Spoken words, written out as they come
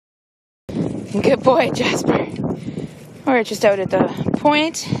Good boy, Jasper. We're just out at the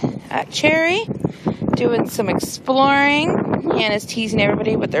point at Cherry, doing some exploring. Hannah's teasing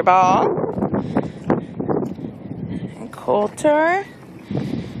everybody with their ball. And Coulter,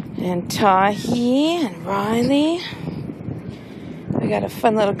 and Tahi, and Riley. We got a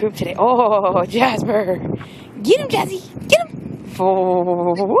fun little group today. Oh, Jasper. Get him, Jazzy. Get him.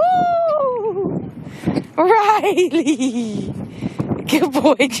 Oh, Riley. Good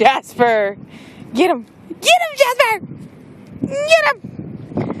boy, Jasper. Get him. Get him, Jasper. Get him.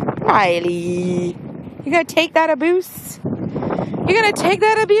 Riley. You gonna take that abuse? You gonna take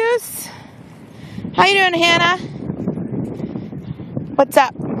that abuse? How you doing, Hannah? What's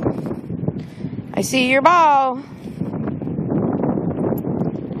up? I see your ball.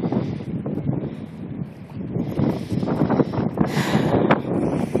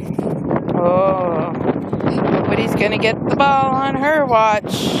 Oh, nobody's gonna get the ball on her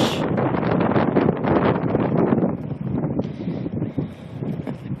watch.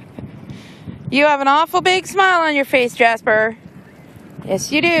 You have an awful big smile on your face, Jasper.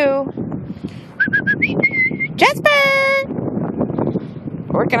 Yes, you do. Jasper!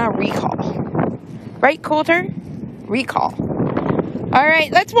 Working on recall. Right, Coulter? Recall. All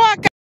right, let's walk.